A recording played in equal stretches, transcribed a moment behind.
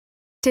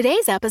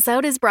Today's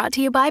episode is brought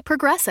to you by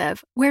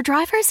Progressive, where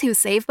drivers who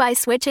save by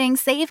switching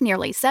save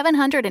nearly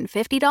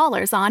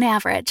 $750 on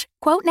average.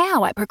 Quote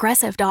now at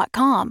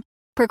Progressive.com.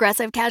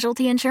 Progressive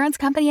Casualty Insurance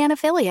Company and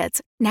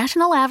Affiliates.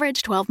 National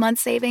average 12-month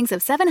savings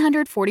of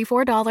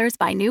 $744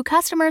 by new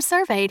customers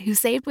surveyed who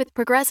saved with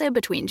Progressive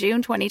between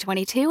June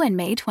 2022 and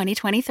May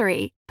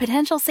 2023.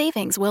 Potential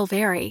savings will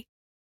vary.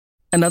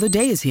 Another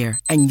day is here,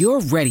 and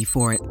you're ready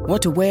for it.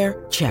 What to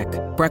wear? Check.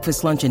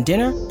 Breakfast, lunch, and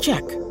dinner?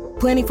 Check.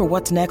 Planning for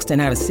what's next and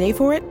how to save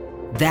for it?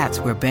 That's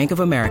where Bank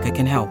of America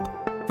can help.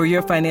 For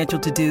your financial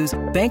to-dos,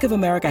 Bank of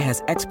America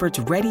has experts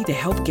ready to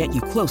help get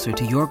you closer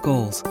to your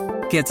goals.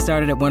 Get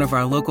started at one of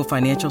our local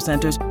financial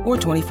centers or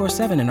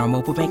 24/7 in our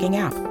mobile banking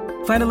app.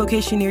 Find a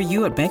location near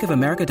you at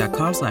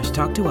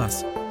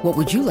bankofamerica.com/talktous. What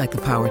would you like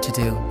the power to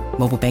do?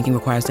 Mobile banking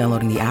requires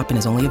downloading the app and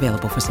is only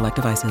available for select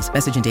devices.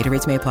 Message and data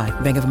rates may apply.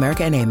 Bank of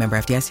America N.A., member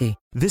FDIC.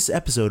 This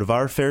episode of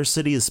Our Fair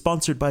City is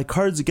sponsored by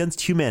Cards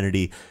Against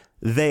Humanity.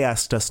 They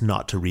asked us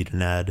not to read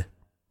an ad.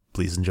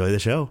 Please enjoy the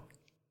show.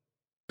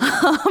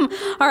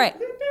 All right.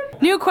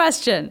 New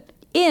question.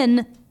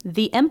 In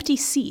The Empty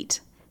Seat,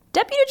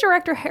 Deputy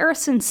Director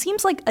Harrison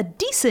seems like a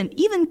decent,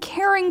 even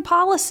caring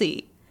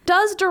policy.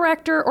 Does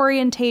director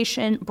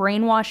orientation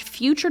brainwash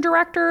future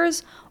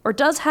directors, or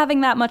does having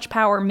that much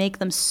power make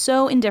them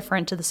so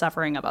indifferent to the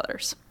suffering of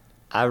others?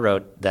 I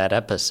wrote that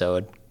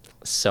episode,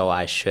 so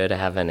I should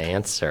have an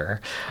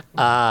answer.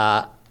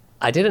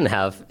 I didn't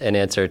have an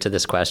answer to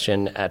this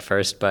question at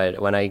first, but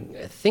when I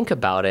think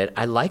about it,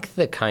 I like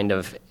the kind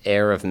of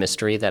air of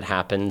mystery that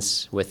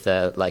happens with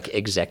the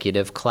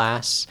executive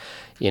class.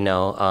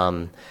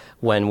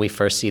 When we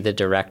first see the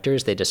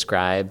directors, they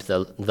describe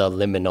the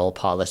liminal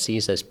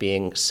policies as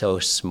being so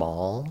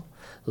small,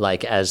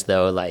 as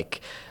though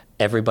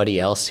everybody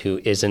else who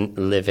isn't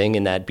living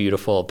in that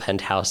beautiful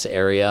penthouse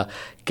area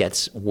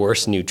gets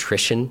worse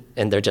nutrition,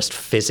 and they're just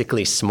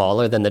physically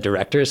smaller than the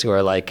directors, who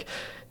are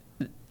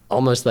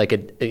almost like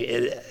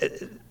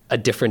a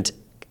different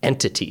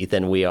entity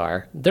than we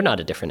are. They're not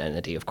a different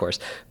entity, of course.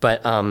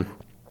 But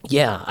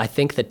yeah, I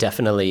think that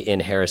definitely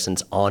in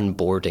Harrison's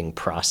onboarding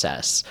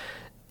process,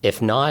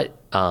 if not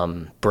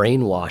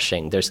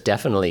brainwashing, there's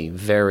definitely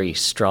very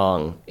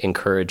strong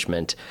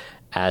encouragement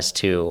as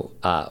to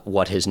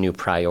what his new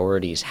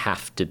priorities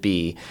have to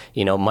be.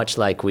 Much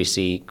like we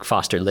see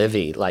Foster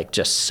Livy,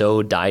 just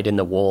so dyed in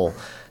the wool,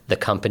 the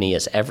company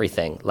is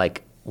everything.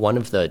 One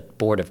of the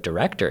board of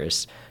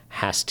directors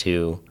has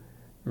to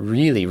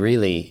really,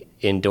 really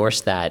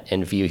endorse that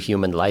and view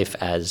human life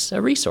as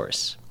a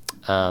resource.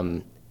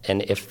 And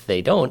if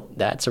they don't,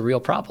 that's a real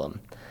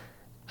problem.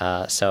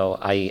 So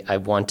I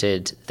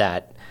wanted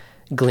that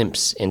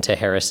glimpse into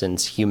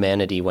Harrison's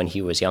humanity when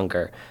he was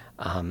younger,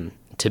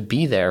 to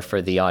be there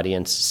for the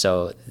audience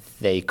so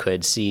they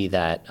could see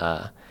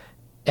that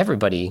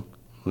everybody,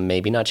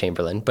 maybe not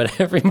Chamberlain,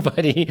 but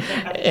everybody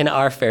in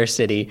Our Fair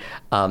City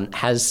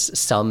has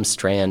some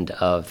strand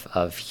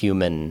of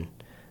human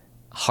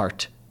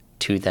heart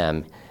to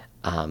them,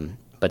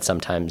 but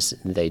sometimes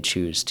they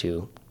choose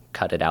to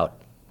cut it out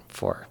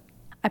for.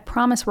 I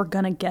promise we're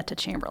gonna get to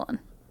Chamberlain.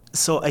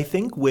 So I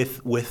think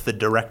with the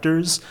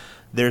directors,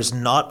 there's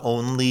not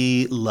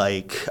only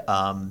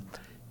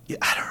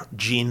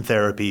gene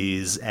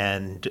therapies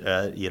and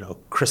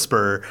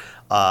CRISPR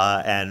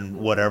and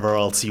whatever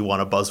else you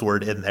want a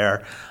buzzword in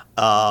there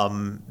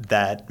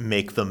that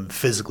make them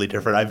physically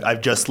different.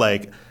 I've just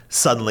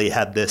suddenly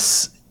had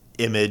this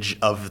image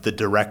of the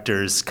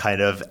directors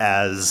kind of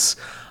as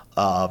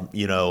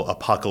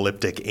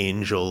apocalyptic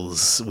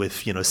angels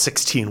with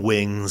 16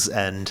 wings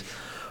and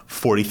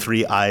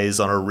 43 eyes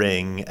on a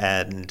ring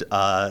and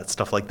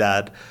stuff like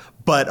that.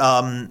 But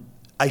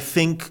I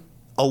think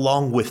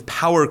along with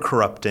power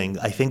corrupting,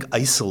 I think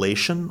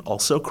isolation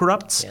also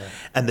corrupts. Yeah.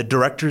 And the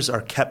directors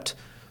are kept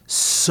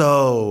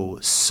so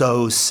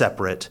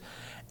separate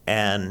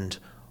and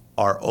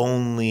are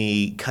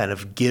only kind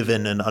of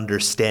given an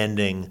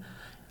understanding.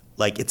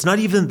 It's not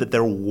even that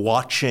they're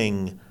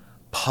watching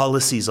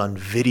policies on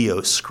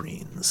video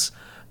screens,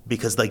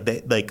 because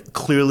they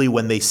clearly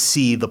when they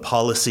see the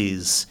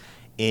policies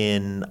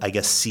in, I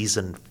guess,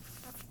 season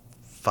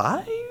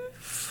 5,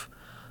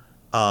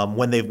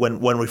 when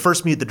we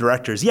first meet the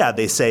directors,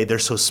 they say they're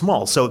so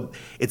small. So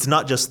it's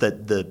not just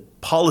that the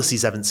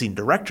policies haven't seen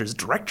directors.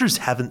 Directors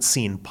haven't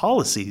seen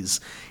policies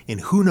in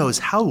who knows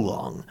how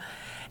long.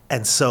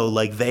 And so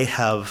they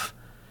have,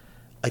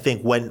 I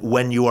think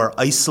when you are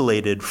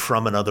isolated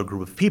from another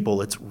group of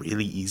people, it's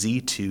really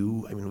easy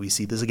to, we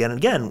see this again and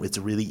again, it's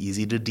really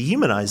easy to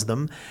dehumanize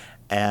them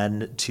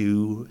and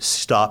to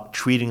stop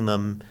treating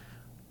them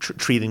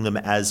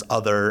as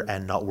other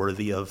and not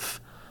worthy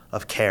of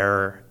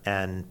care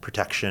and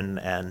protection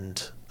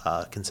and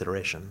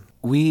consideration.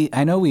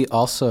 I know we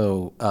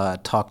also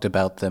talked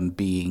about them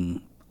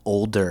being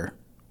older,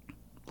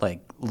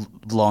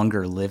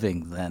 longer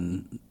living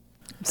than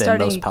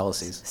most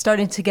policies.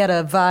 Starting to get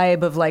a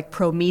vibe of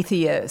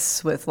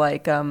Prometheus with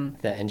the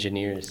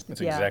engineers. That's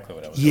exactly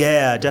what I was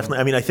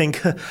definitely. I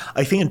think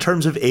in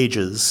terms of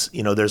ages,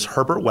 there's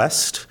Herbert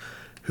West,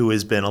 who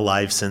has been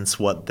alive since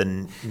what, the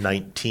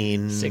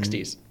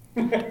 60s.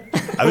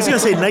 I was going to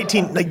say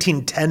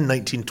 1910,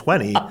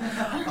 1920,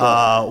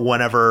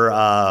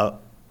 whenever,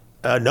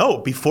 no,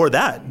 before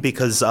that,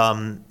 because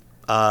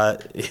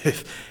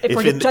if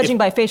we're judging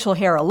by facial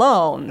hair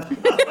alone.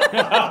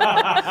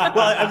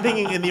 well, I'm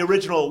thinking in the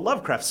original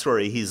Lovecraft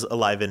story, he's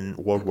alive in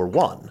World War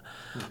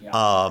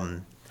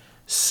I.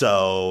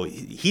 So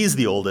he's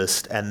the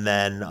oldest, and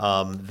then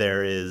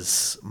there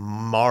is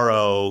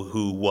Morrow,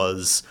 who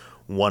was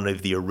one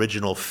of the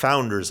original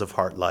founders of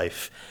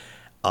HeartLife.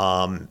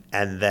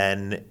 And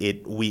then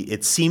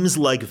it seems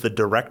like the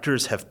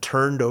directors have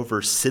turned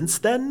over since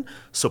then,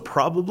 so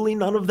probably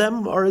none of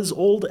them are as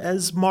old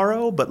as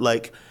Morrow, but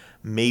like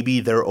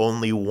maybe there are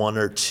only one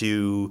or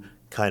two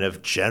kind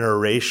of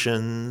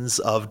generations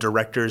of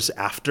directors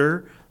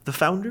after the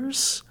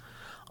founders,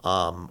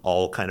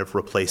 all kind of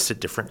replaced at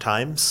different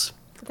times.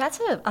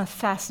 That's a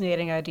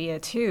fascinating idea,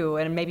 too,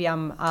 and maybe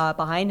I'm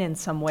behind in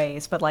some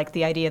ways, but like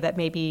the idea that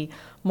maybe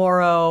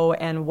Morrow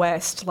and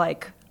West,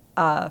 like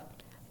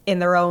in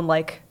their own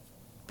like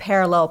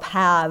parallel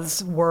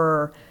paths,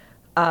 were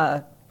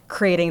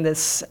creating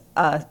this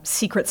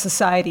secret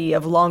society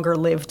of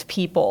longer-lived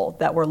people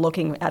that were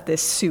looking at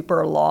this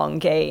super long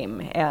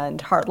game,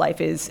 and HeartLife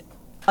is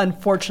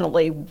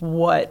unfortunately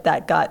what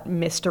that got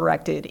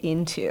misdirected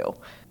into.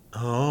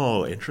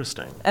 Oh,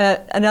 interesting.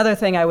 Another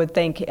thing I would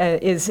think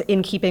is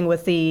in keeping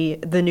with the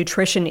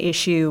nutrition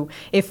issue,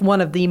 if one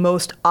of the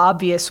most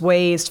obvious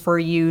ways for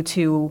you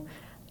to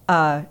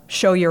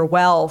show your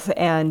wealth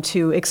and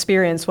to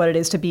experience what it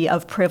is to be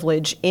of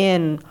privilege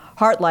in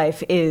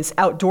HeartLife is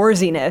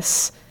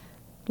outdoorsiness,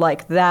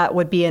 like that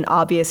would be an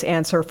obvious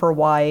answer for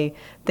why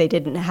they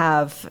didn't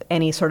have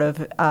any sort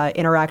of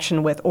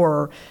interaction with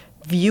or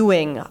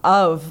viewing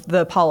of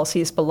the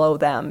policies below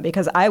them,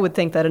 because I would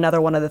think that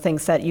another one of the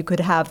things that you could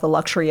have the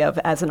luxury of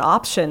as an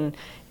option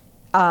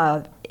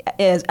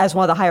as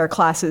one of the higher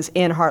classes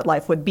in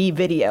HeartLife would be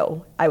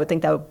video. I would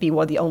think that would be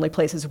one of the only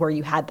places where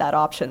you had that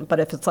option. But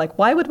if it's like,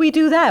 why would we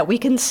do that? We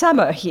can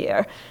summer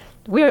here.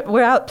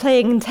 We're out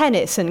playing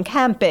tennis and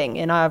camping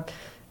in our...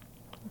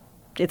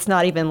 It's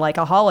not even like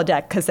a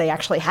holodeck because they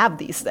actually have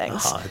these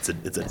things. It's a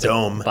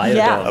dome. Biodome.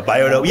 Yeah. A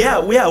biodome.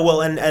 Yeah.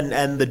 Well,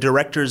 and the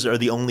directors are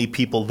the only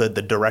people that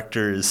the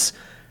directors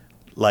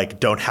like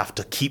don't have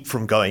to keep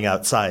from going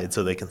outside,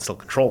 so they can still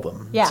control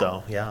them. Yeah.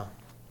 So yeah.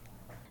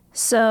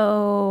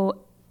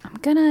 So I'm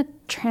going to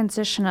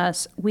transition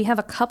us. We have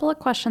a couple of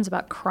questions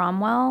about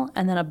Cromwell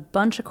and then a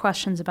bunch of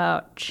questions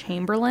about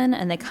Chamberlain,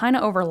 and they kind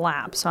of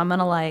overlap. So I'm going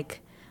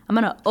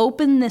to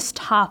open this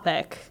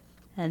topic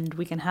and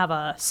we can have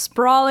a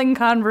sprawling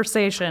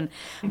conversation.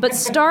 But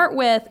start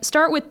with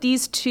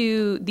these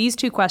two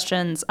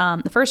questions.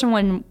 The first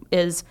one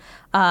is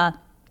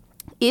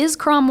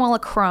Cromwell a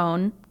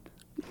crone?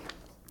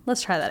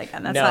 Let's try that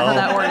again. That's not how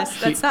that word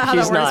is. That's not how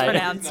that word is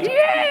pronounced.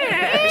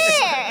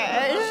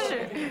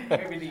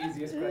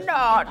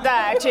 Not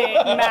that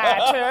it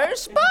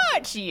matters,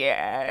 but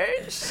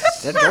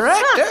yes. The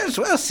directors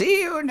will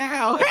see you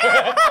now.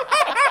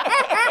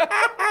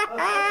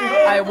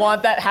 I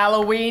want that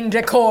Halloween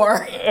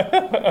decor.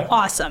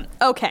 Awesome.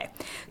 Okay.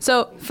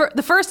 So for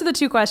the first of the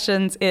two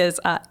questions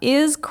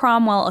is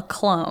Cromwell a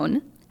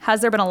clone?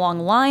 Has there been a long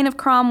line of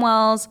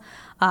Cromwells?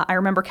 I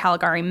remember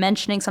Caligari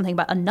mentioning something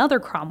about another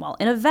Cromwell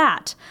in a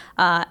vat.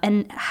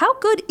 And how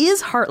good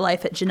is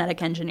HeartLife at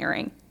genetic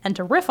engineering? And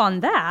to riff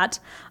on that,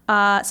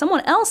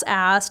 someone else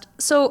asked,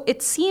 so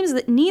it seems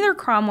that neither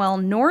Cromwell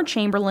nor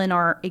Chamberlain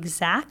are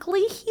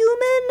exactly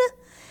human?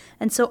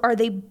 And so are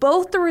they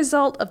both the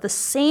result of the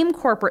same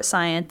corporate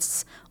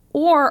science,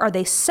 or are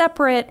they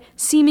separate,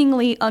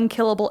 seemingly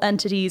unkillable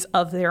entities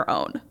of their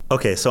own?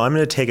 Okay, so I'm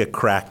going to take a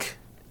crack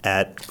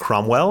at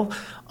Cromwell.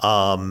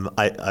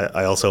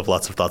 I also have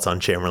lots of thoughts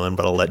on Chamberlain,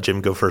 but I'll let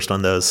Jim go first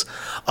on those.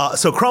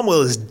 So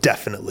Cromwell is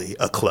definitely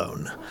a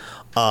clone.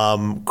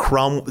 And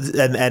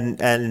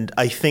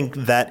I think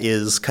that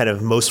is kind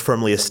of most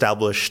firmly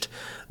established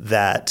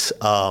that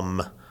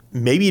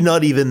maybe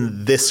not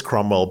even this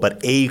Cromwell, but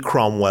a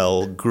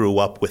Cromwell grew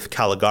up with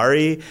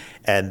Caligari,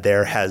 and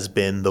there has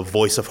been the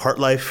voice of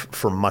HeartLife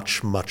for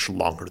much, much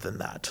longer than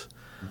that.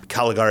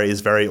 Caligari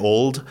is very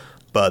old,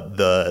 but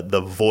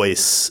the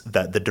voice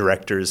that the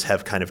directors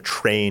have kind of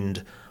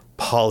trained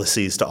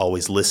policies to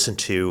always listen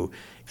to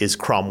is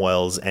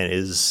Cromwell's and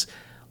is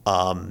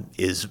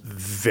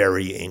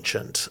very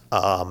ancient.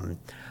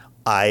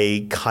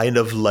 I kind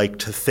of like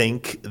to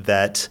think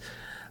that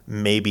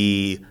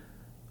maybe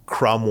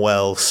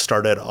Cromwell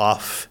started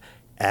off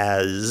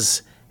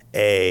as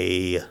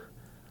a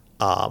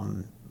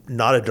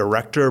not a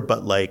director,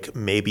 but like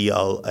maybe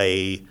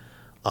a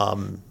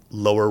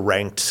lower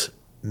ranked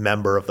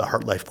member of the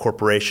HeartLife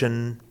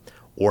Corporation,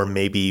 or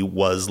maybe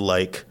was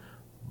like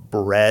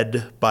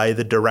bred by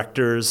the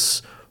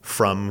directors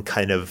from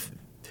kind of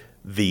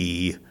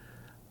the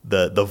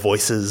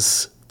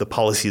voices, the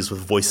policies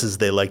with voices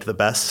they liked the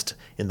best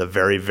in the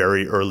very,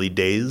 very early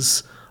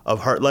days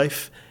of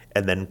HeartLife,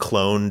 and then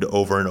cloned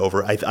over and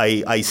over.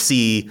 I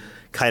see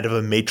kind of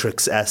a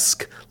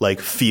Matrix-esque like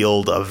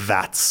field of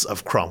vats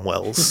of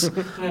Cromwells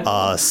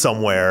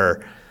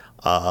somewhere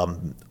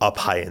up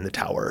high in the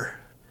tower,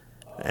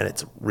 and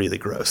it's really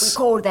gross.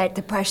 Call that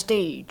the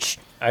Prestige.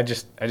 I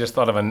just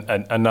thought of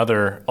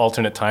another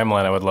alternate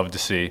timeline I would love to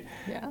see,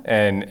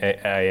 and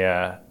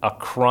a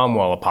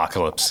Cromwell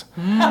apocalypse,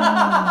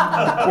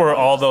 where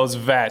all those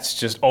vats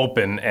just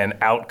open and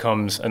out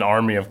comes an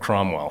army of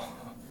Cromwell.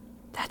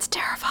 That's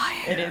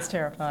terrifying. It is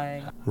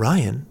terrifying.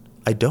 Ryan,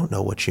 I don't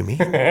know what you mean.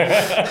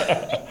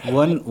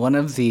 One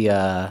of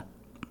the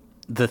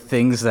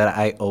things that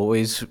I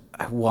always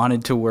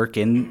wanted to work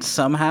in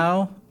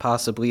somehow,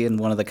 possibly in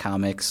one of the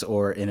comics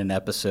or in an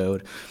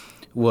episode,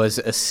 was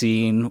a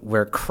scene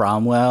where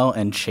Cromwell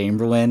and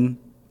Chamberlain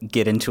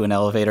get into an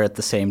elevator at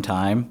the same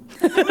time.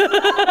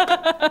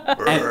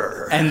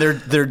 and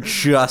they're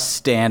just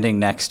standing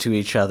next to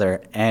each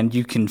other, and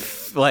you can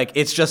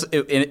it's just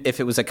if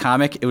it was a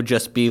comic, it would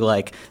just be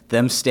like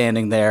them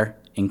standing there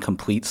in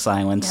complete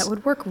silence. That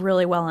would work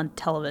really well on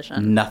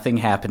television. Nothing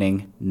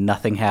happening.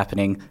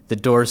 The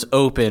doors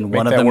open.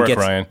 Make that work,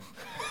 Ryan.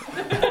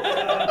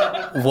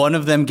 One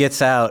of them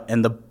gets out,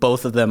 and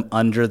both of them,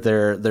 under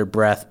their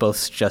breath,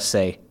 both just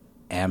say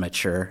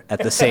 "amateur" at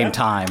the same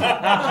time.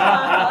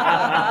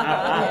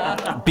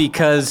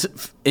 Because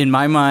in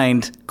my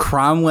mind,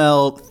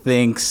 Cromwell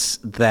thinks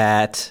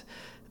that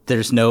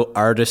there's no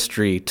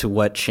artistry to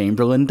what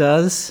Chamberlain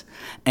does,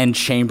 and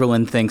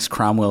Chamberlain thinks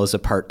Cromwell is a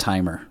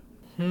part-timer.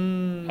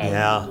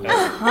 Yeah.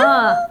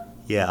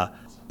 Yeah.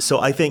 So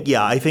I think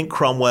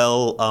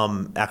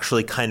Cromwell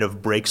actually kind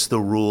of breaks the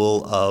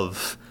rule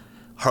of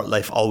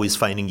Heartlife always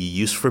finding a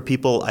use for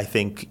people. I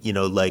think,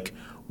 like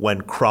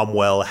when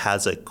Cromwell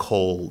has a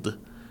cold,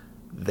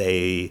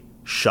 they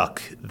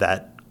shuck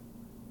that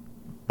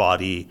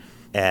body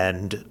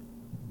and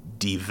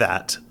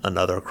devat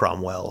another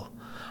Cromwell,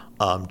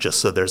 just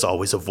so there's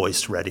always a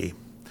voice ready.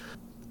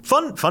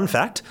 Fun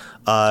fact,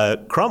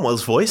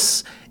 Cromwell's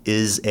voice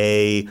is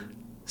a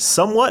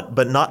somewhat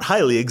but not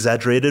highly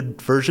exaggerated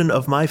version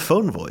of my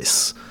phone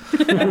voice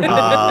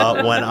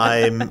when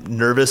I'm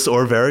nervous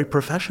or very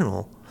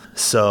professional.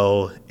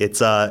 So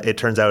it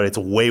turns out it's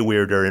way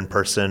weirder in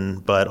person,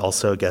 but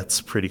also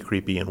gets pretty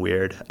creepy and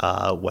weird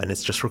when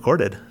it's just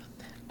recorded.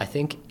 I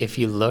think if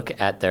you look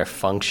at their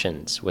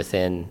functions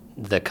within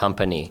the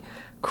company,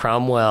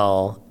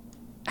 Cromwell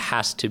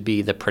has to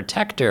be the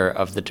protector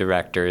of the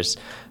directors,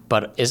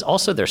 but is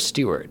also their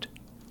steward,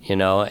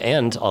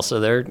 and also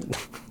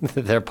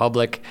their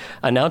public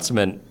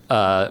announcement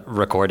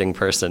recording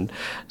person.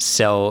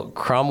 So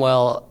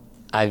Cromwell,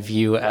 I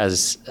view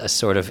as a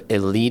sort of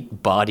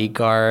elite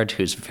bodyguard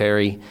who's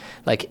very,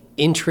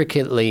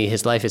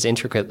 his life is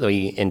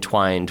intricately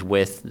entwined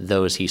with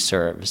those he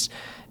serves.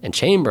 And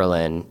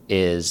Chamberlain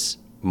is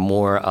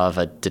more of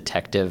a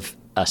detective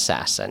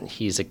assassin.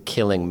 He's a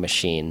killing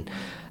machine.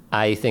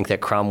 I think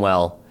that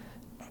Cromwell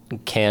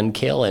can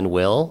kill and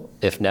will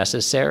if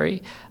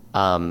necessary,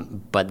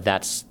 but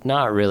that's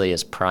not really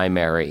his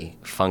primary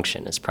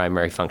function. His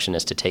primary function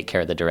is to take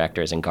care of the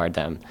directors and guard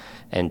them.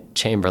 And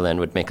Chamberlain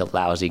would make a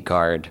lousy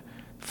guard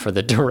for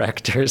the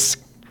directors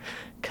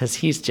because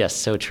he's just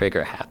so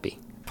trigger happy.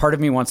 Part of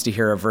me wants to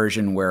hear a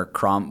version where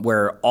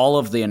all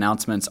of the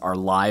announcements are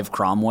live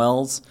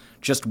Cromwells,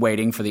 just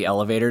waiting for the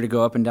elevator to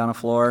go up and down a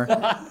floor.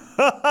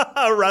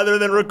 Rather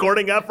than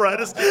recording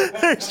apparatus,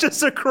 there's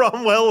just a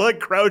Cromwell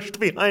crouched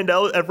behind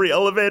every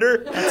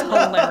elevator. That's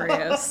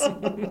hilarious.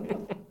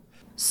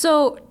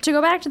 So to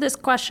go back to this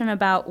question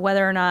about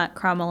whether or not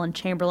Cromwell and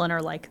Chamberlain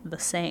are the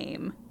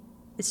same,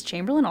 is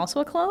Chamberlain also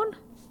a clone?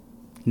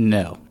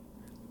 No.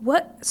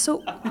 What?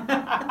 So,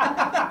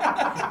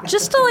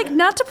 just to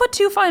not to put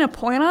too fine a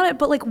point on it,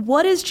 but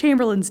what is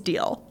Chamberlain's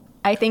deal?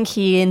 I think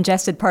he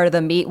ingested part of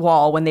the meat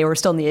wall when they were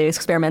still in the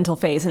experimental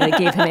phase, and it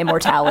gave him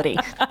immortality.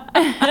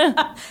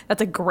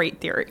 That's a great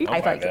theory.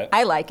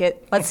 I like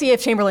it. Let's see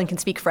if Chamberlain can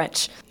speak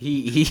French.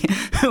 He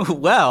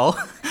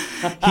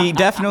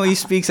definitely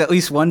speaks at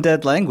least one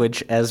dead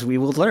language, as we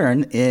will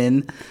learn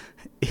in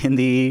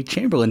the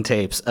Chamberlain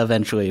tapes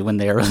eventually when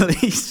they are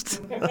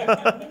released.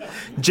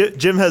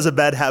 Jim has a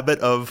bad habit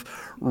of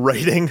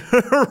writing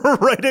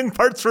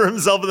parts for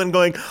himself and then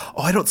going,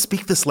 "Oh, I don't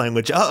speak this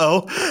language.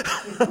 Uh-oh."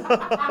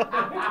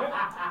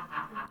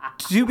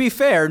 To be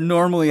fair,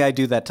 normally I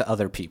do that to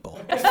other people.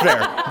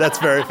 Fair. That's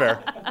very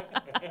fair.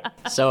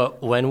 So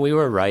when we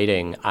were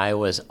writing, I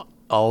was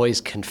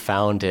always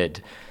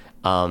confounded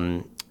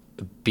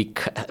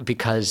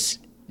because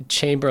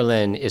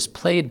Chamberlain is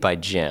played by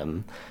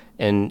Jim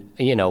and,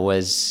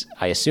 was,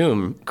 I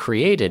assume,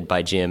 created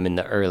by Jim in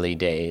the early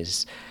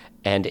days.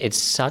 And it's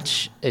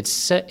such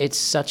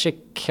a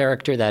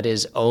character that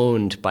is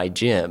owned by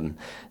Jim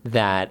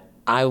that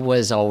I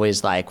was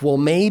always like, well,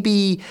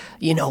 maybe,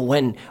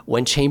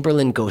 when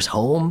Chamberlain goes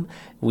home,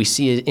 we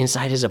see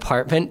inside his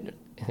apartment,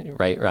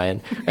 right,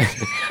 Ryan?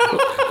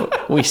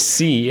 We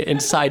see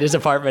inside his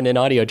apartment in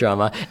audio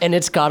drama, and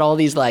it's got all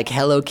these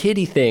Hello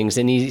Kitty things,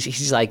 and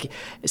he's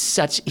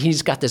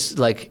got this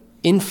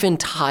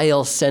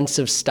infantile sense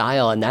of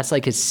style, and that's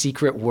like his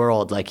secret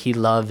world. Like he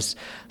loves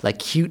like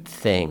cute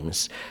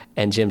things.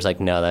 And Jim's like,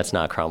 no, that's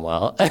not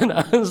Cromwell. And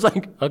I was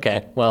like,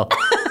 okay, well.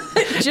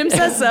 Jim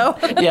says so.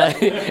 Yeah,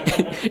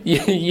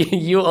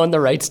 you own the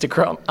rights to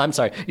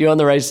you own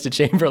the rights to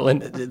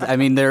Chamberlain. I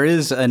mean, there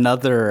is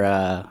another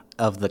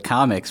of the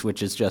comics,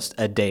 which is just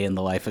a day in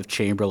the life of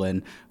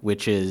Chamberlain,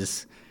 which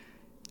is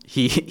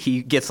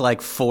he gets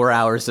like 4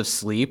 hours of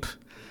sleep,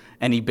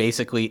 and he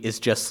basically is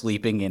just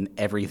sleeping in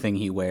everything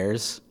he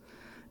wears.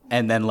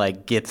 And then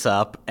like gets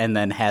up and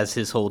then has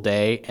his whole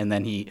day. And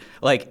then he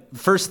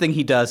first thing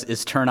he does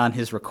is turn on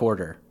his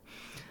recorder.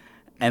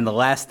 And the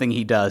last thing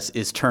he does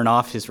is turn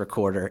off his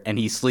recorder, and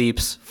he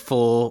sleeps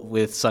full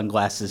with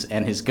sunglasses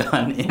and his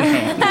gun in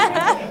hand.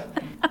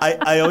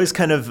 I always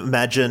kind of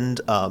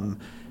imagined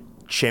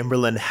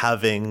Chamberlain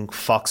having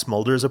Fox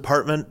Mulder's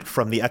apartment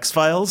from the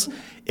X-Files,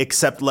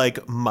 except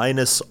like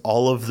minus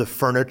all of the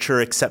furniture,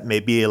 except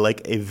maybe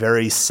like a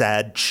very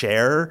sad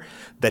chair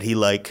that he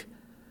like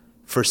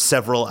for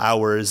several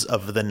hours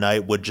of the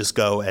night would just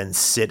go and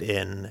sit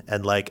in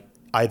and like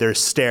either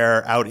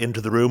stare out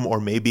into the room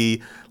or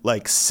maybe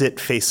like sit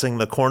facing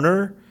the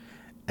corner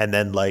and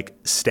then like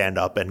stand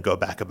up and go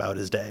back about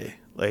his day.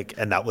 Like,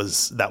 and that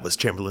was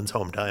Chamberlain's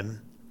home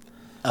time.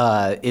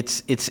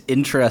 It's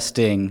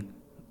interesting.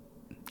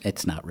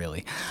 It's not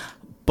really.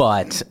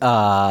 But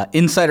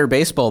insider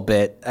baseball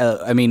bit,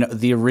 I mean,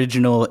 the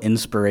original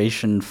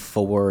inspiration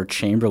for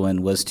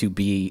Chamberlain was to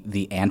be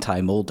the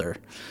anti-Mulder.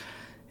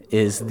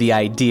 Is the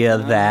idea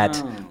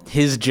that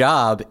his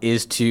job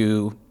is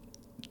to,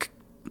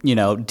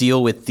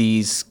 deal with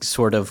these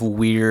sort of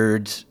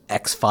weird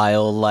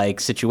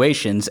X-File-like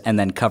situations and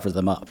then cover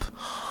them up.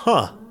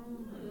 Huh.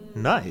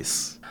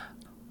 Nice.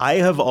 I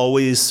have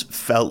always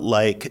felt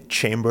like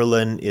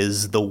Chamberlain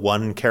is the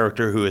one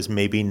character who is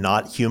maybe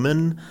not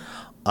human,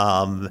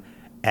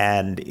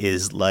 and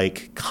is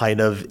like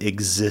kind of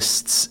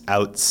exists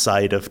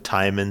outside of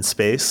time and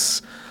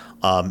space.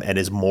 And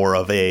is more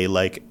of a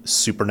like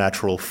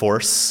supernatural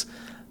force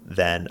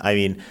than,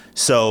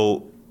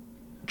 so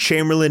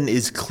Chamberlain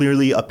is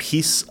clearly a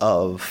piece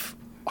of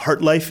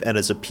Heartlife and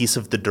is a piece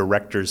of the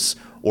director's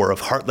or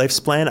of Heartlife's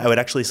plan. I would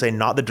actually say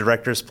not the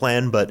director's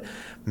plan, but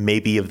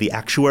maybe of the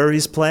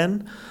actuary's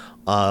plan.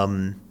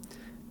 And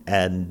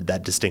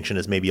that distinction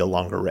is maybe a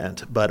longer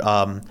rant, but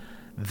I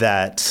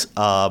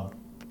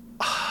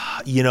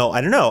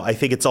don't know. I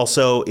think it's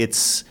also,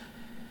 it's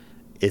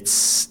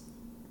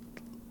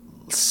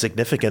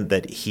significant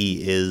that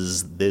he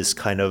is this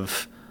kind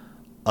of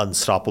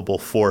unstoppable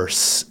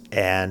force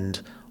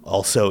and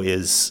also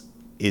is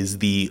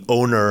the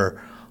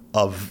owner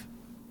of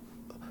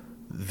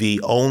the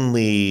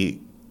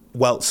only,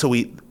 so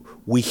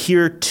we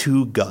hear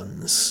two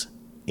guns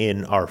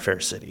in our fair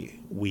city.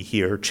 We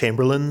hear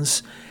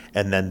Chamberlain's,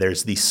 and then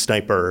there's the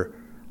sniper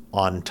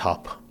on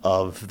top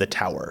of the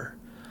tower.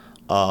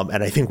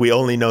 And I think we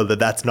only know that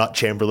that's not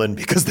Chamberlain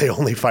because they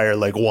only fire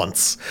like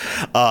once.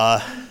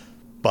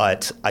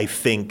 But I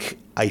think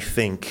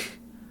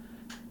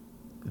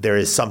there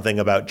is something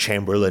about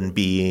Chamberlain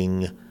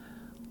being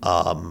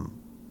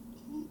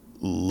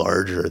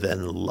larger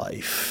than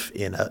life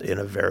in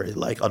a very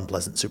like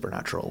unpleasant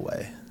supernatural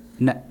way.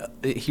 Now,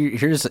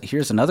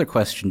 here's another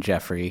question,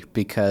 Jeffrey,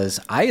 because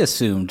I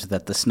assumed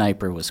that the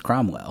sniper was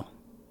Cromwell.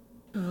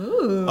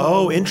 Ooh.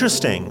 Oh,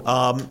 interesting.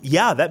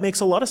 Yeah, that makes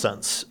a lot of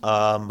sense.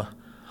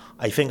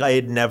 I think I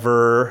had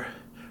never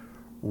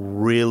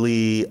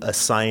really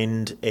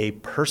assigned a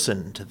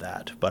person to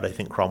that, but I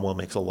think Cromwell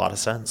makes a lot of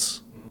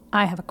sense.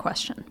 I have a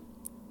question.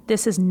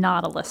 This is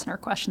not a listener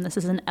question. This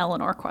is an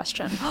Eleanor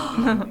question.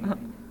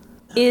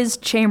 Is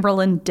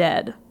Chamberlain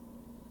dead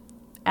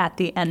at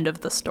the end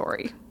of the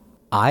story?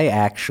 I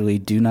actually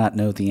do not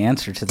know the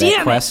answer to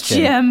that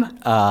question. Damn it, Jim!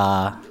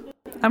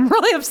 I'm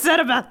really upset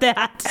about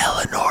that.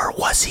 Eleanor,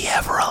 was he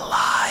ever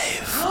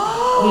alive?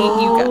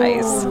 Hate you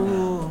guys.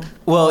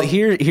 Well,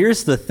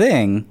 here's the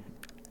thing.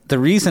 The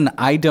reason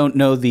I don't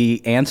know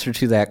the answer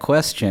to that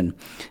question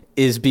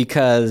is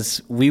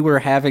because we were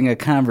having a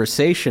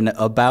conversation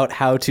about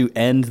how to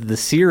end the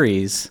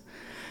series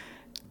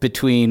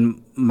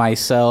between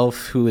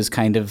myself, who is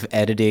kind of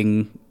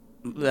editing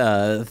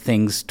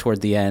things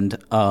toward the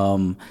end,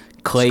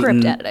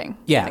 Clayton. Script editing.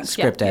 Yeah,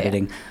 script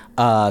editing.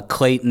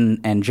 Clayton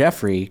and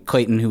Jeffrey.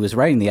 Clayton, who was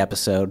writing the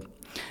episode.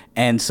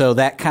 And so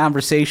that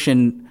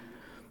conversation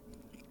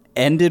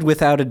ended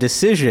without a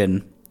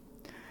decision.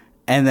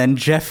 And then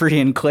Jeffrey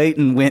and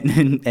Clayton went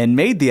and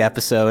made the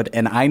episode,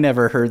 and I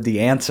never heard the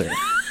answer.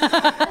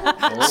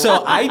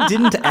 So I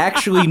didn't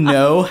actually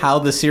know how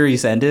the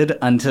series ended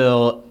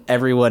until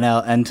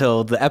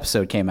until the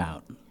episode came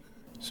out.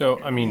 So,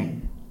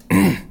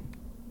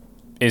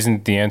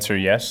 isn't the answer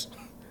yes?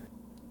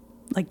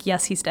 Like,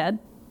 yes, he's dead?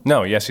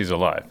 No, yes, he's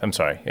alive. I'm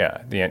sorry.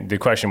 Yeah, the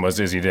question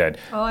was, is he dead?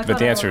 But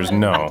the answer is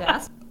no.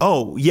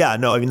 Oh, yeah,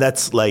 no,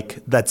 that's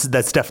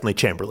definitely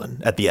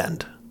Chamberlain at the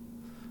end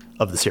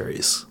of the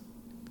series.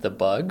 The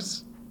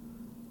bugs?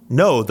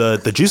 No,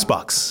 the juice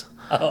box.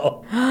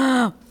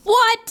 Oh.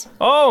 What?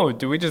 Oh,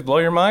 did we just blow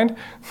your mind?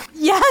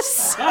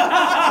 Yes!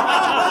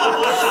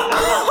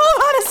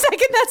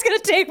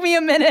 to take me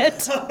a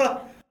minute.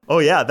 Oh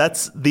yeah,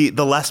 that's the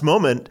last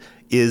moment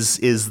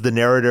is the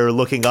narrator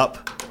looking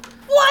up,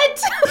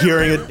 What?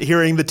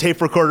 hearing the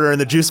tape recorder in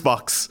the juice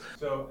box.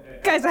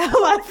 Guys, I have a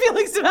lot of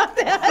feelings about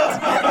that.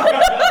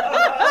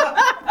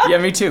 Yeah,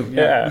 me too.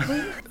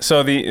 Yeah.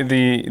 So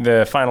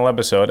the final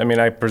episode. I mean,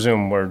 I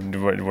presume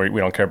we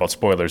don't care about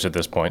spoilers at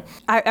this point.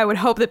 I would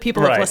hope that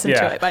people have listened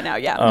to it by now.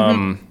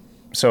 Yeah.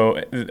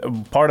 So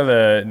part of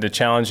the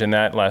challenge in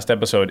that last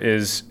episode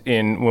is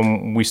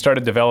when we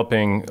started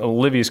developing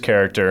Livy's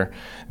character,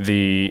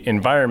 the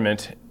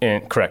environment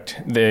in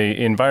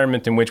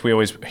which we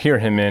always hear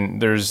him in,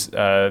 there's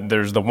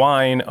the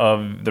whine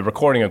of the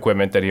recording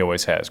equipment that he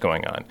always has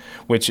going on,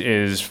 which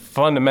is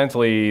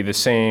fundamentally the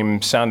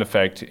same sound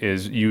effect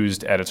is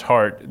used at its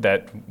heart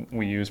that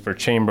we use for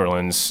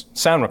Chamberlain's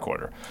sound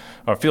recorder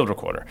or field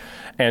recorder.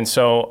 And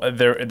so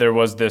there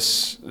was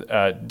this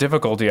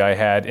difficulty I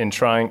had in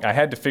trying. I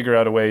had to figure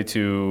out a way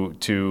to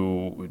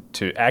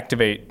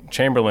activate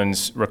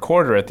Chamberlain's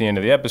recorder at the end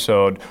of the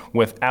episode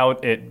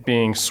without it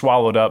being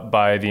swallowed up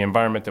by the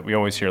environment that we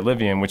always hear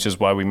Livy in, which is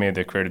why we made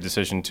the creative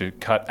decision to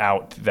cut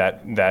out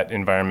that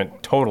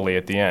environment totally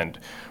at the end,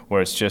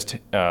 where it's just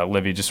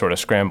Livy just sort of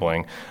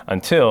scrambling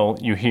until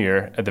you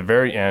hear at the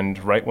very end,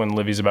 right when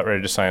Livy's about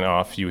ready to sign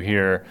off, you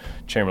hear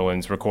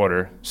Chamberlain's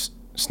recorder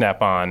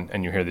snap on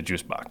and you hear the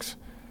juice box.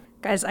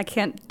 Guys, I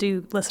can't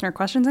do listener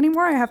questions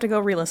anymore. I have to go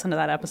re-listen to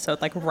that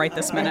episode like right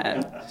this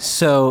minute.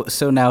 So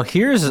now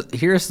here's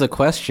the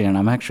question.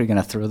 I'm actually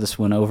going to throw this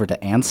one over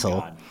to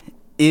Ansel.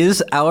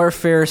 Is Our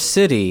Fair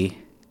City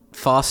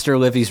Foster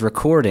Livy's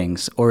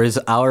recordings, or is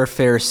Our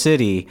Fair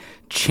City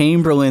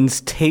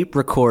Chamberlain's tape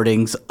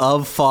recordings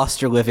of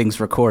Foster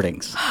Livy's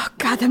recordings? Oh,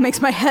 God, that makes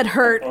my head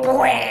hurt.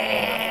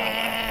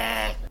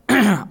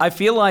 I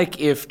feel like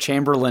if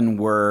Chamberlain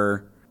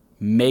were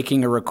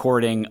making a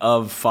recording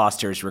of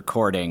Foster's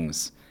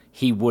recordings,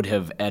 he would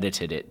have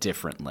edited it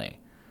differently.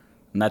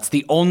 And that's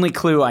the only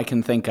clue I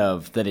can think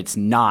of that it's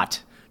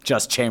not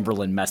just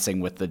Chamberlain messing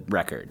with the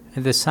record.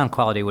 The sound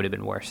quality would have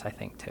been worse, I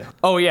think, too.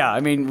 Oh, yeah. I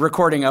mean,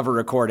 recording of a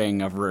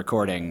recording of a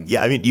recording.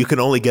 Yeah, I mean, you can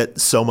only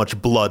get so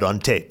much blood on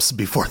tapes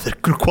before the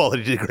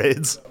quality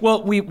degrades.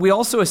 Well, we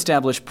also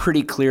established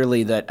pretty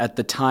clearly that at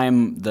the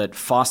time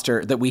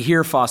that we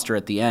hear Foster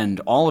at the end,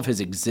 all of his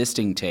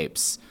existing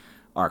tapes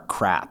are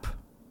crap.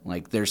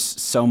 Like, there's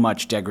so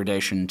much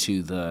degradation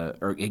to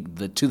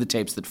the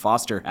tapes that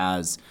Foster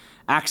has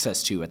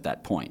access to at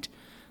that point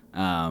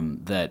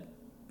that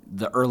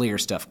the earlier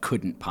stuff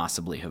couldn't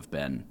possibly have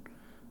been,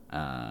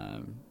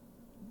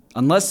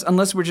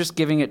 unless we're just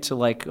giving it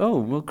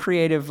to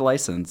creative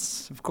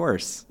license, of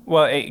course.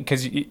 Well,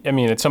 because I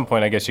mean, at some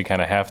point, I guess you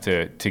kind of have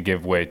to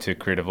give way to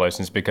creative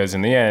license, because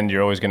in the end,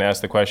 you're always going to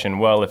ask the question,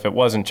 well, if it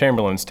wasn't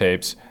Chamberlain's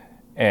tapes,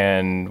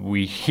 and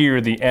we hear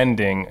the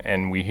ending,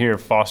 and we hear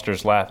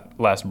Foster's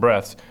last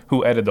breaths,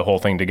 who edited the whole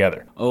thing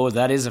together? Oh,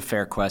 that is a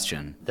fair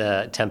question.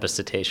 The Tempest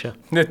Cetacea.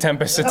 The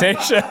Tempest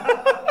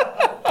Cetacea.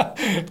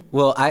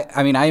 Well,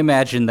 I mean, I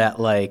imagine that,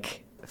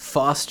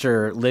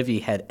 Foster Livy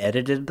had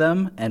edited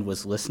them and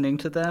was listening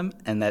to them,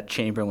 and that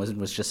Chamberlain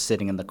was just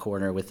sitting in the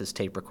corner with his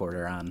tape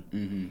recorder on.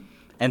 Mm-hmm.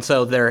 And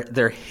so they're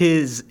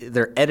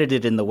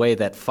edited in the way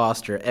that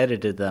Foster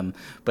edited them,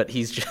 but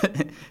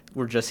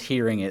we're just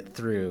hearing it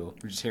through.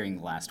 We're just hearing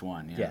the last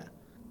one. Yeah.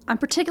 I'm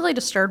particularly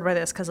disturbed by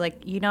this because,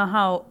 you know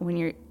how when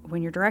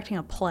you're directing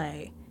a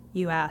play,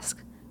 you ask,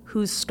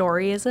 whose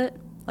story is it?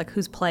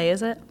 Whose play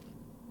is it?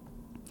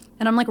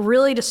 And I'm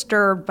really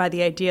disturbed by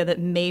the idea that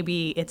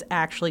maybe it's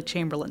actually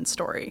Chamberlain's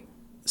story.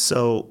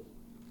 So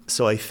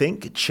I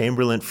think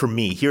Chamberlain, for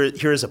me,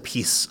 here's a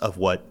piece of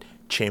what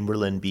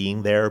Chamberlain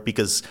being there,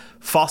 because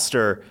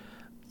Foster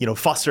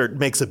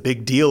makes a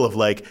big deal of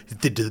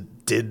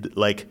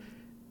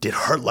did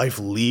Heart Life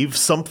leave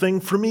something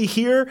for me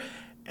here?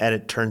 And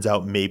it turns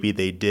out maybe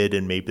they did,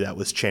 and maybe that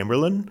was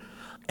Chamberlain.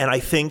 And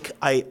I think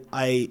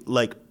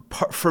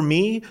for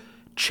me,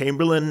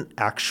 Chamberlain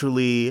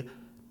actually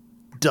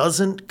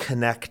doesn't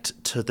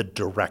connect to the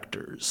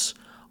directors.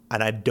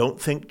 And I don't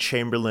think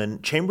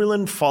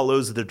Chamberlain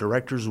follows the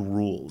director's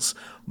rules,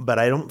 but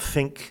I don't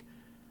think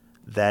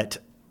that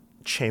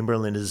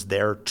Chamberlain is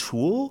their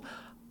tool.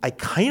 I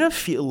kind of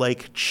feel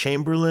like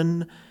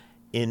Chamberlain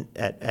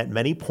at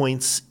many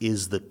points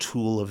is the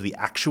tool of the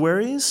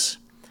actuaries,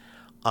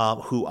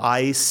 who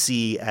I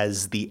see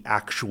as the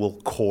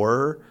actual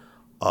core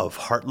of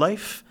Heart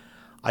Life.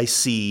 I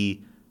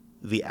see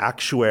the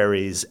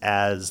actuaries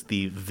as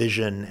the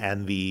vision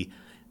and the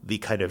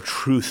kind of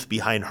truth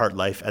behind Heart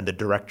Life, and the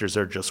directors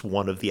are just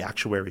one of the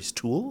actuaries'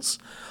 tools.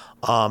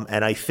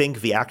 And I think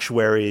the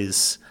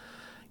actuaries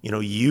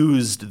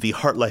used the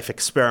Heart Life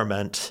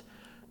experiment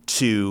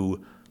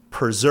to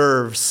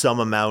preserve some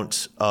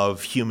amount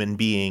of human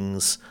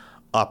beings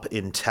up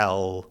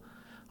until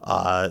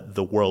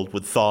the world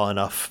would thaw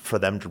enough for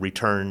them to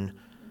return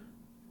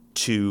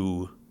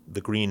to the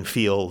green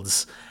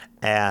fields,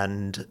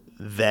 and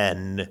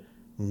then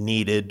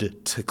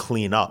needed to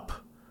clean up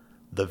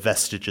the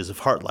vestiges of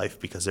Heart Life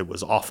because it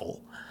was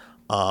awful.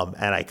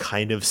 And I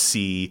kind of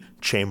see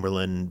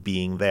Chamberlain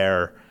being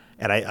there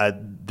and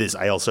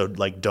I also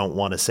like don't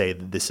want to say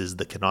that this is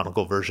the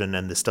canonical version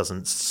and this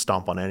doesn't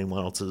stomp on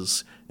anyone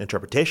else's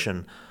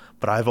interpretation,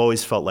 but I've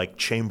always felt like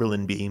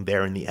Chamberlain being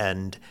there in the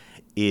end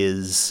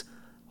is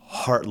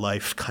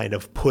Heartlife kind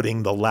of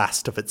putting the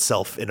last of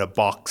itself in a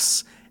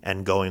box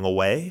and going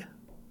away.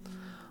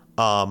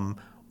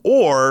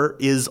 Or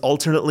is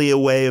alternately a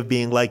way of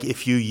being like,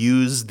 if you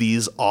use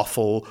these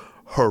awful,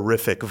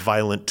 horrific,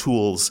 violent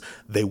tools,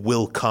 they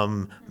will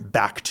come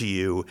back to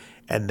you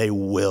and they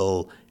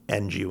will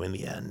end you in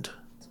the end.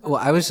 Well,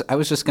 I was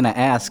just going to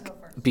ask,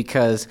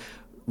 because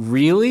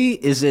really,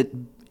 is it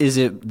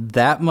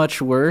that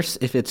much worse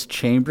if it's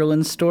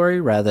Chamberlain's story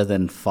rather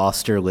than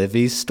Foster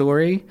Livy's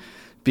story?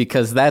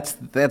 Because that's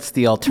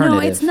the alternative.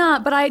 No, it's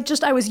not, but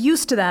I was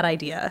used to that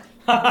idea.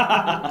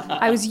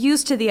 I was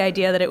used to the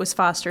idea that it was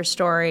Foster's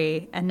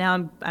story, and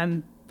now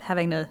I'm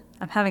having a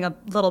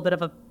little bit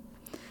of a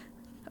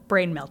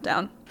brain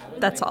meltdown.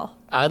 That's all.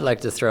 I'd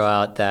like to throw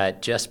out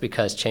that just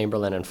because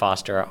Chamberlain and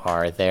Foster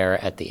are there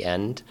at the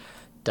end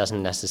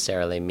doesn't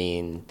necessarily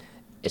mean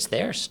it's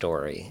their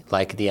story.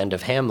 Like the end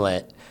of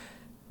Hamlet,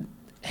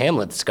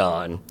 Hamlet's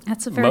gone.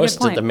 That's a very good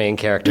point. Most of the main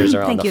characters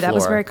are on the floor. Thank you. That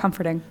was very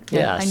comforting.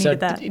 Yeah, I needed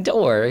that.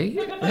 Don't worry.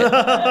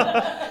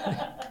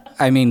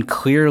 I mean,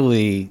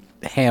 clearly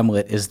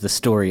Hamlet is the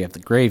story of the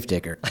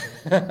gravedigger.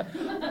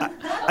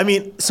 I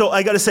mean, so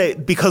I got to say,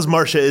 because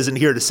Marcia isn't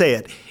here to say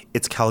it,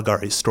 it's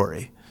Caligari's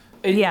story.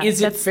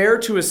 Is it fair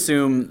to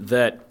assume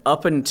that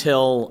up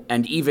until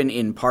and even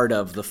in part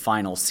of the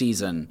final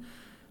season,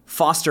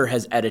 Foster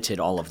has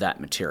edited all of that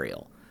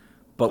material?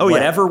 But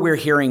whatever we're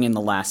hearing in the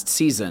last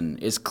season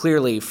is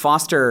clearly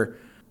Foster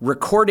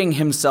recording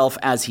himself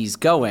as he's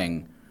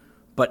going,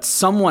 but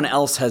someone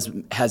else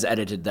has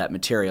edited that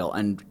material.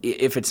 And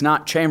if it's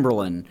not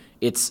Chamberlain,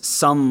 it's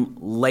some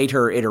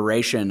later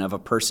iteration of a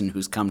person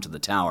who's come to the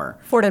tower.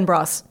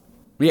 Fortinbras.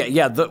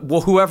 Yeah.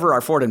 Whoever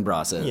our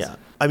Fortinbras is. Yeah.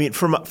 I mean,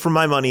 for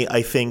my money,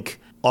 I think,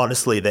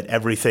 honestly, that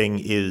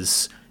everything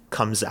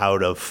comes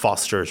out of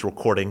Foster's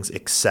recordings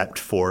except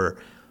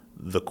for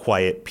the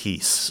quiet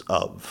piece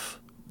of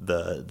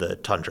the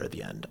tundra at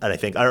the end. And I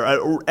think,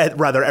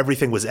 rather,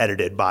 everything was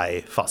edited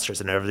by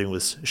Foster's and everything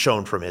was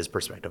shown from his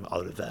perspective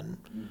other than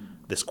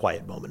this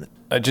quiet moment.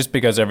 Just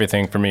because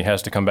everything for me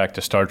has to come back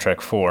to Star Trek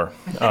IV.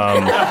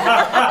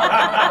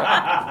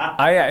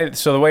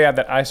 So the way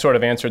that I sort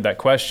of answered that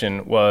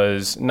question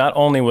was not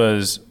only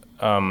was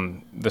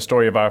the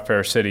story of Our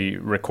Fair City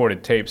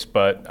recorded tapes,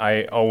 but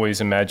I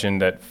always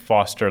imagined that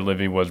Foster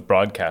Livy was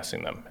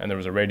broadcasting them and there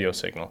was a radio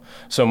signal.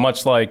 So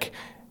much like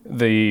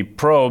the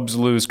probes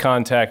lose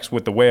contact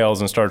with the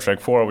whales in Star Trek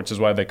IV, which is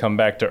why they come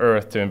back to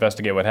Earth to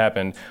investigate what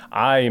happened.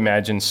 I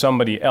imagine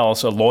somebody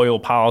else, a loyal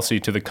policy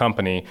to the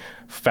company,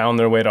 found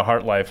their way to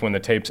Heartlife when the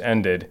tapes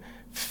ended,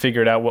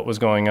 figured out what was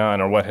going on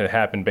or what had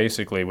happened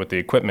basically with the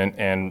equipment,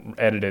 and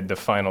edited the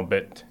final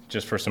bit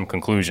just for some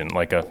conclusion,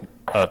 like a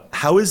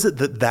How is it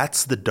that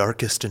that's the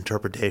darkest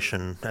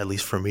interpretation, at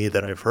least for me,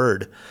 that I've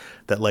heard,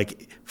 that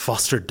like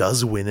Foster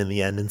does win in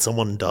the end and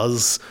someone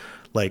does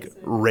like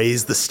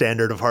raise the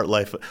standard of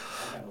Heartlife?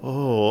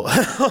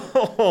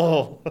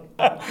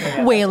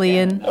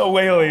 Whalian.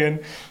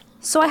 Whalian.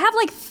 So I have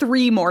like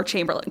 3 more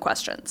Chamberlain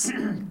questions.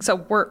 So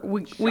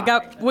we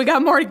got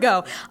more to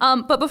go.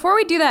 But before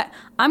we do that,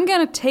 I'm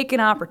gonna take an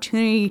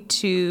opportunity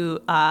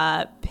to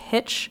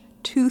pitch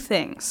 2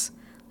 things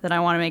that I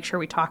want to make sure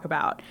we talk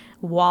about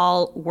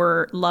while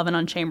we're loving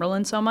on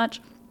Chamberlain so much.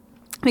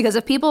 Because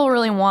if people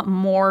really want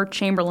more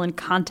Chamberlain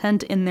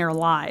content in their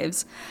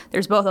lives,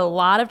 there's both a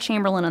lot of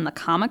Chamberlain in the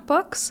comic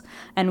books,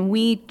 and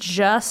we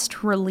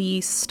just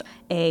released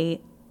a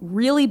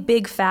really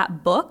big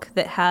fat book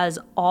that has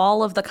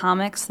all of the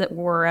comics that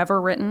were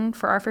ever written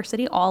for Our Fair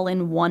City all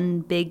in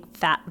one big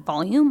fat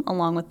volume,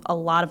 along with a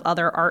lot of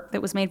other art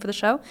that was made for the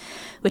show,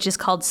 which is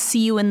called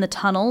See You in the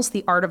Tunnels,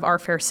 The Art of Our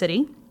Fair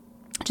City,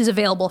 which is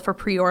available for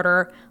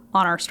pre-order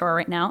on our store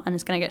right now and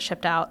is going to get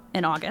shipped out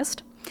in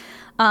August.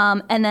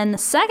 And then the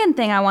second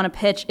thing I want to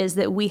pitch is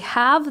that we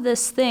have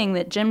this thing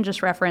that Jim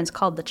just referenced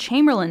called the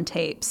Chamberlain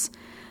tapes,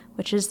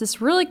 which is this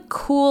really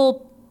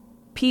cool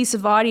piece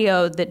of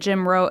audio that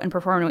Jim wrote and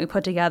performed and we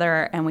put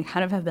together, and we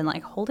kind of have been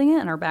like holding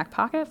it in our back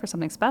pocket for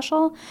something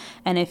special.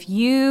 And if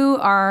you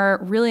are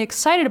really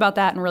excited about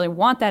that and really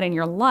want that in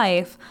your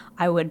life,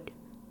 I would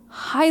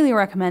highly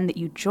recommend that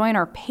you join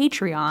our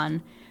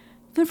Patreon,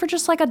 even for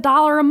just like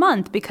 $1 a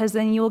month, because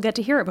then you will get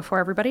to hear it before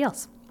everybody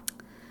else.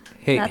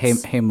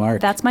 Hey, Mark.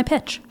 That's my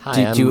pitch.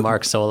 Hi, I'm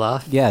Mark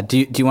Soloff. Yeah, do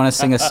you want to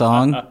sing a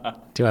song?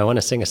 Do I want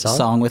to sing a song?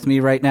 Song with me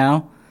right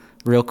now,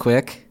 real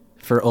quick,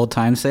 for old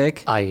time's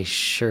sake? I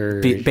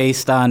sure...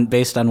 Based on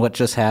what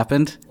just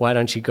happened? Why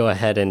don't you go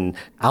ahead and...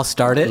 I'll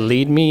start it.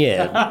 Lead me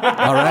in.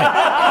 All right.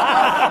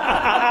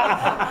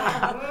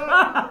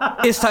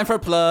 It's time for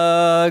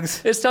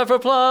plugs. It's time for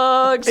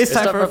plugs. It's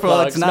time for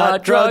plugs.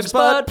 Not drugs,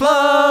 but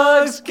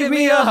plugs. Give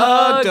me a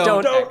hug.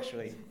 Don't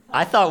actually.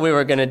 I thought we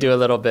were going to do a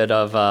little bit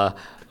of,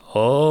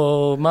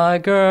 oh, my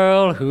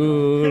girl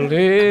who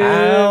lives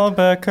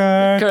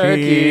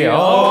Albuquerque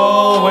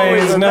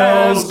always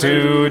knows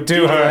to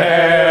do her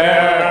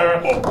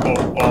hair.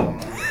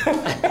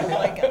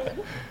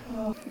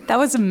 That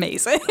was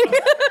amazing.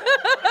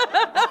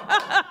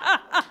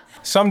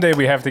 Someday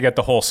we have to get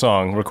the whole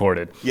song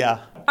recorded. Yeah.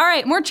 All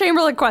right, more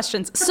Chamberlain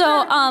questions.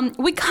 So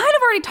we kind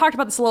of already talked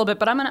about this a little bit,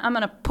 but I'm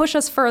gonna push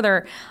us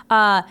further.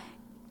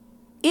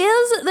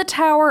 Is the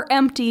tower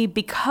empty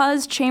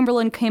because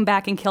Chamberlain came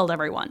back and killed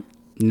everyone?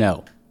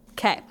 No.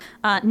 Okay.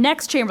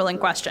 Next Chamberlain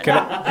question.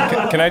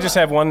 Can I just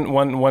have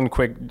one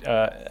quick?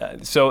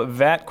 So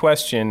that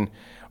question,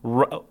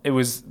 it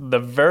was the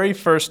very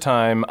first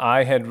time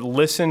I had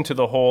listened to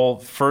the whole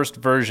first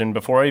version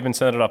before I even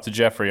sent it off to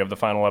Jeffrey of the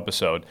final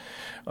episode.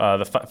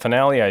 The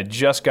finale, I had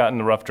just gotten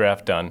the rough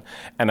draft done,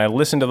 and I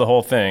listened to the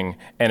whole thing,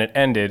 and it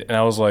ended, and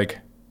I was like,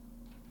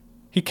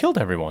 he killed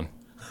everyone.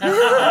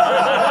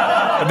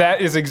 That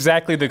is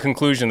exactly the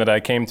conclusion that I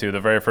came to the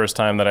very first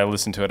time that I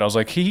listened to it. I was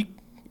like,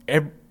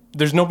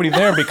 there's nobody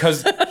there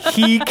because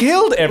he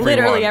killed everyone.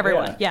 Literally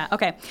everyone. Yeah.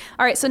 Okay.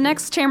 All right. So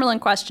next Chamberlain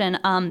question.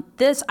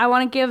 I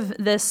want to give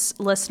this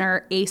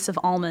listener, Ace of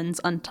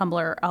Almonds on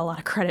Tumblr, a lot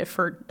of credit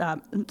for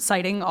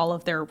citing all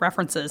of their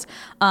references.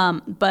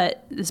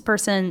 But this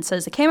person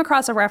says they came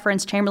across a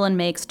reference Chamberlain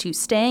makes to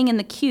staying in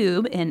the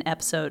cube in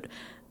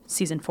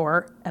Season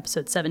 4,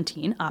 Episode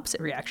 17,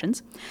 Opposite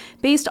Reactions.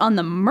 Based on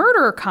the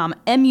Murder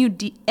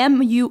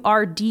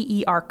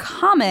M-U-R-D-E-R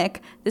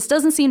comic, this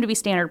doesn't seem to be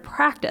standard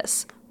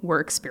practice. Were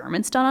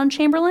experiments done on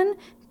Chamberlain?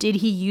 Did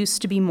he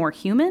used to be more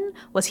human?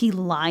 Was he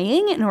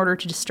lying in order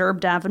to disturb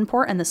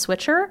Davenport and the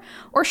Switcher?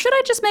 Or should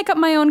I just make up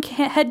my own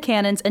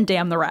headcanons and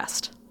damn the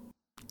rest?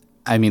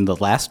 I mean, the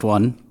last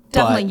one.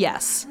 Definitely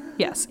yes.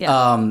 Yes,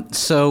 yeah.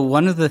 So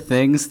one of the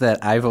things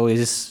that I've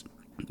always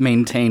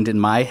maintained in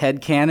my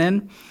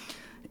headcanon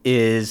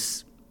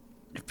is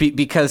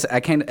because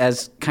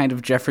as kind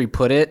of Jeffrey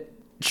put it,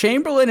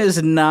 Chamberlain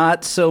is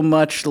not so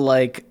much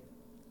like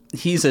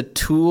he's a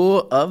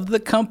tool of the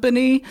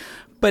company,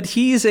 but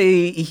he's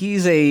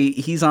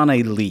on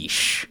a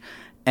leash.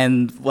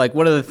 And like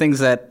one of the things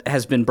that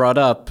has been brought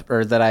up,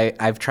 or that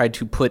I've tried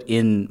to put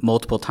in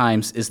multiple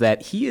times, is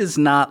that he is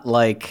not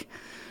a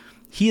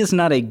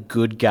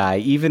good guy,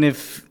 even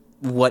if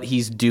what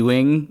he's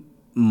doing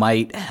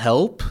might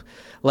help.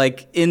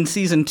 Like in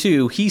season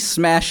 2, he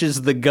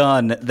smashes the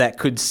gun that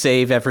could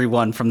save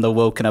everyone from the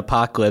Woken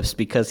apocalypse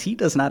because he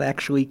does not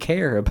actually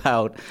care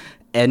about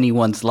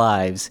anyone's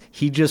lives.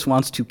 He just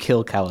wants to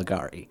kill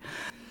Caligari.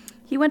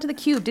 He went to the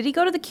cube. Did he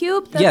go to the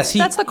cube? Yes,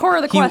 that's the core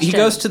of the question. He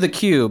goes to the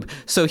cube,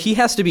 so he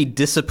has to be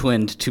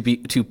disciplined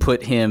to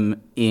put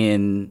him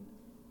in,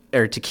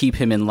 or to keep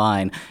him in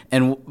line.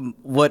 And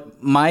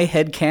what my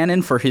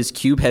headcanon for his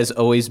cube has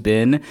always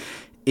been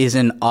is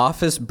an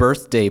office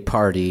birthday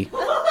party.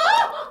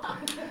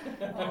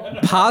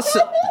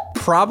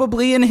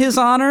 Probably in his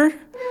honor,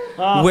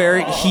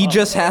 where he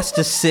just has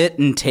to sit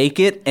and take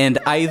it, and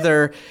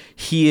either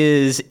he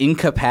is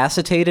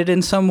incapacitated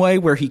in some way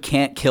where he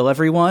can't kill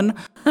everyone,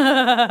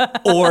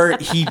 or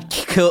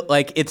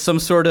it's some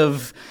sort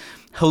of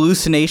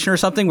hallucination or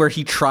something where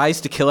he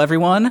tries to kill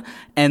everyone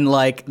and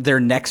like their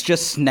necks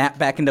just snap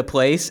back into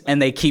place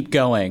and they keep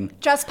going.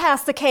 Just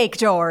pass the cake,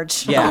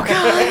 George. Yeah.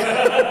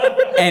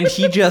 Oh, and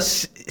he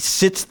just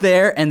sits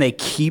there and they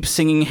keep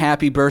singing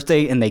happy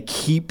birthday and they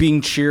keep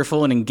being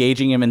cheerful and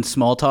engaging him in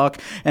small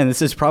talk. And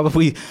this is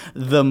probably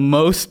the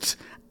most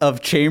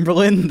of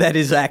Chamberlain that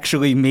is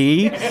actually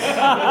me.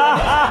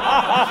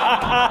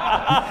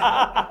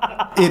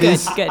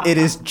 It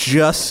is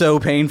just so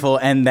painful,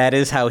 and that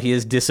is how he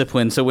is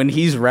disciplined. So when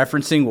he's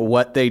referencing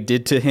what they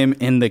did to him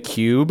in the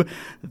cube,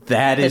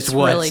 it's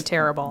really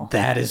terrible.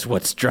 That is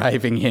what's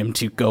driving him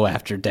to go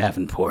after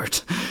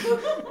Davenport.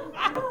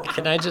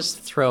 Can I just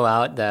throw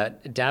out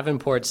that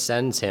Davenport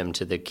sends him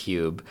to the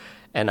cube,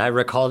 and I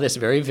recall this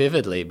very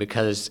vividly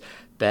because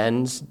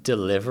Ben's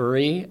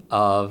delivery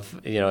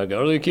of,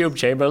 go to the cube,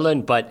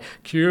 Chamberlain, but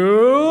cube!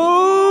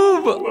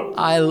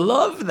 I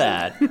love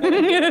that.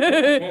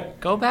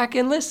 Go back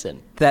and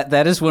listen.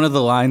 That is one of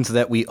the lines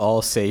that we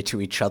all say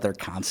to each other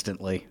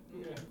constantly.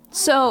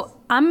 So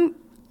I'm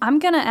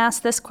going to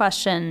ask this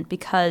question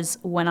because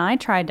when I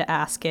tried to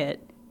ask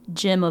it,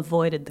 Jim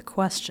avoided the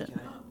question.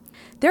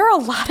 There are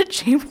a lot of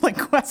Chamberlain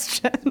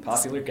questions.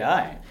 Popular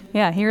guy.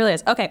 Yeah, he really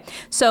is. Okay,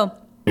 so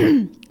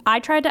I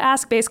tried to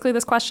ask basically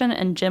this question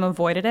and Jim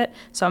avoided it,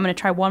 so I'm going to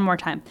try one more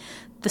time.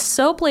 The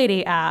Soap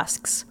Lady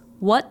asks,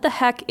 what the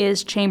heck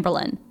is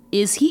Chamberlain?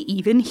 Is he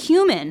even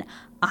human?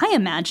 I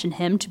imagine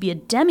him to be a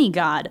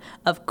demigod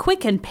of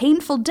quick and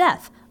painful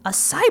death, a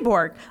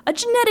cyborg, a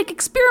genetic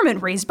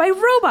experiment raised by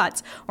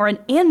robots, or an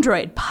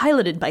android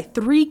piloted by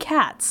 3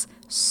 cats.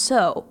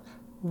 So,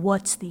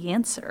 what's the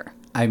answer?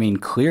 I mean,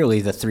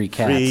 clearly the 3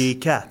 cats. 3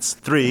 cats,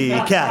 3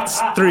 cats,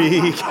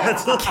 3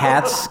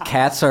 cats.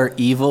 Cats are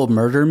evil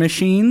murder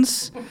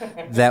machines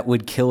that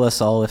would kill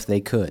us all if they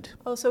could.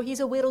 Oh, so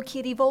he's a little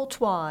kitty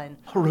Voltron.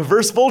 A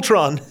reverse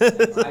Voltron.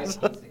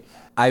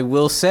 I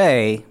will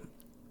say,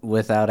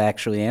 without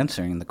actually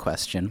answering the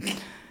question,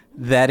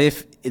 that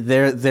if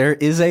there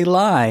is a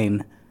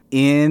line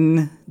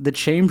in the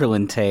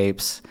Chamberlain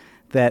tapes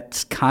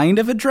that kind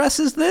of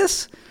addresses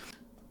this,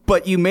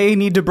 but you may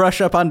need to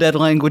brush up on dead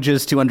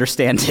languages to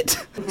understand it.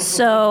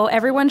 So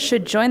everyone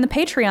should join the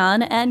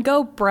Patreon and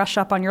go brush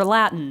up on your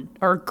Latin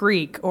or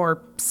Greek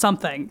or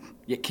something.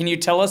 Yeah, can you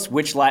tell us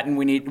which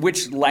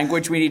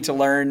language we need to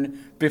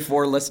learn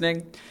before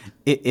listening?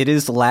 It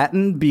is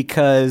Latin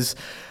because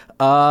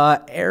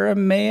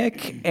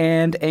Aramaic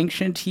and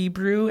ancient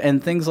Hebrew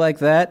and things like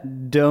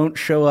that don't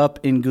show up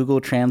in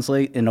Google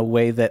Translate in a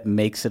way that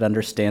makes it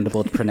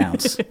understandable to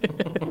pronounce.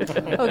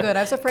 Oh, good.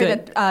 I was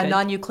afraid that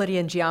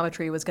non-Euclidean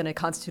geometry was going to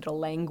constitute a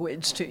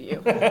language to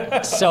you.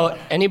 So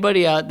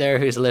anybody out there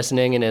who's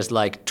listening and is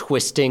like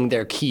twisting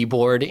their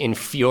keyboard in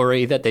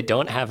fury that they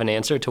don't have an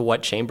answer to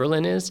what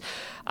Chamberlain is,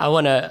 I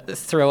want to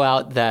throw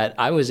out that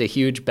I was a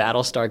huge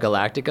Battlestar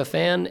Galactica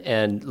fan,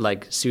 and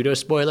like pseudo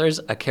spoilers,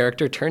 a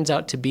character turns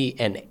out to be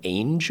an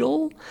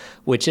angel,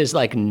 which is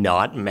like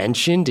not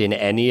mentioned in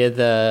any of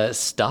the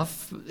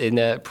stuff in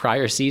the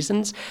prior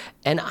seasons.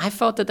 And I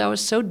felt that was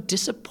so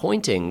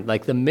disappointing.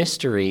 Like the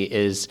mystery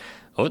is,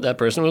 oh, that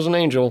person was an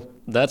angel.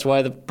 That's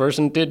why the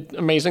person did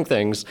amazing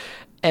things.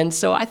 And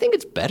so I think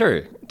it's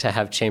better to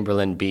have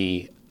Chamberlain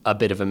be a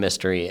bit of a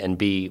mystery and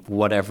be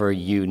whatever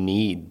you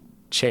need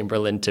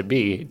Chamberlain to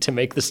be to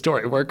make the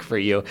story work for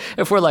you.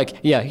 If we're like,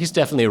 yeah, he's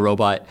definitely a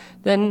robot,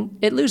 then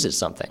it loses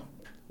something.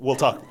 We'll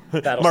talk.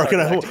 Mark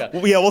and I,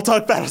 we'll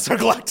talk Battlestar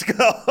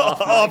Galactica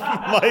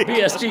off mic.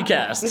 BSG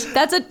cast.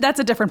 That's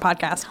a different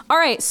podcast. All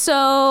right,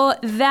 so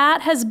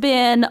that has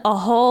been a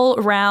whole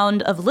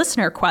round of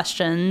listener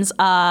questions.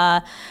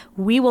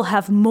 We will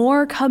have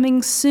more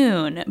coming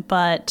soon,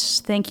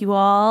 but thank you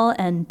all,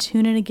 and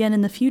tune in again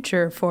in the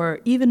future for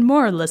even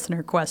more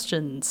listener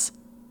questions.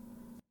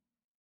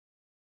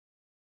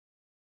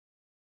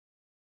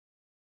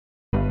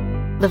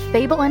 The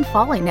Fable and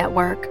Folly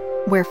Network,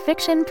 where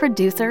fiction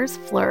producers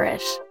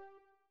flourish.